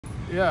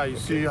Yeah, you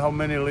see how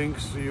many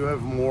links you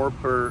have more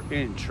per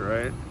inch,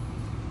 right?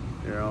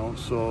 You know,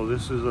 so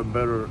this is a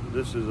better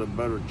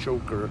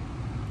choker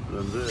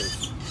than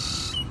this.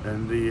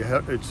 And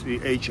it's the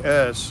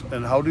HS,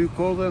 and how do you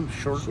call them?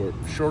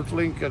 Short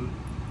link and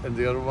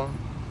the other one?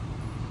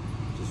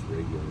 Just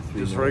regular.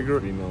 Just regular.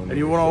 And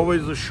you want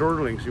always the short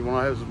links. You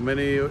want to have as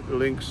many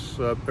links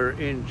per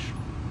inch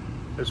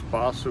as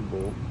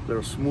possible.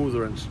 They're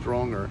smoother and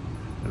stronger.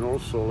 And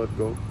also, let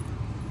go.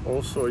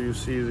 Also, you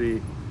see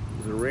the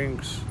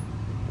rings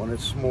when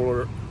it's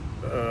smaller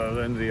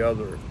than the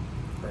other,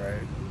 right?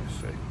 Let me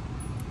see.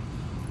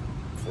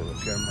 For the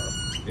camera.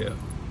 Yeah.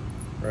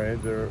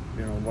 Right there,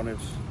 you know, when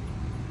it's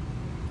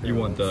you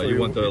want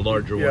the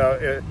larger one.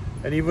 Yeah,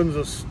 and even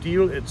the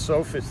steel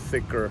itself is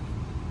thicker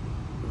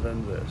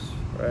than this,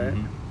 right?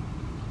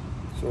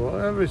 So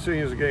everything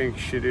is getting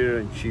shittier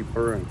and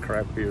cheaper and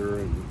crappier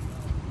and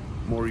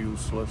more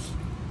useless.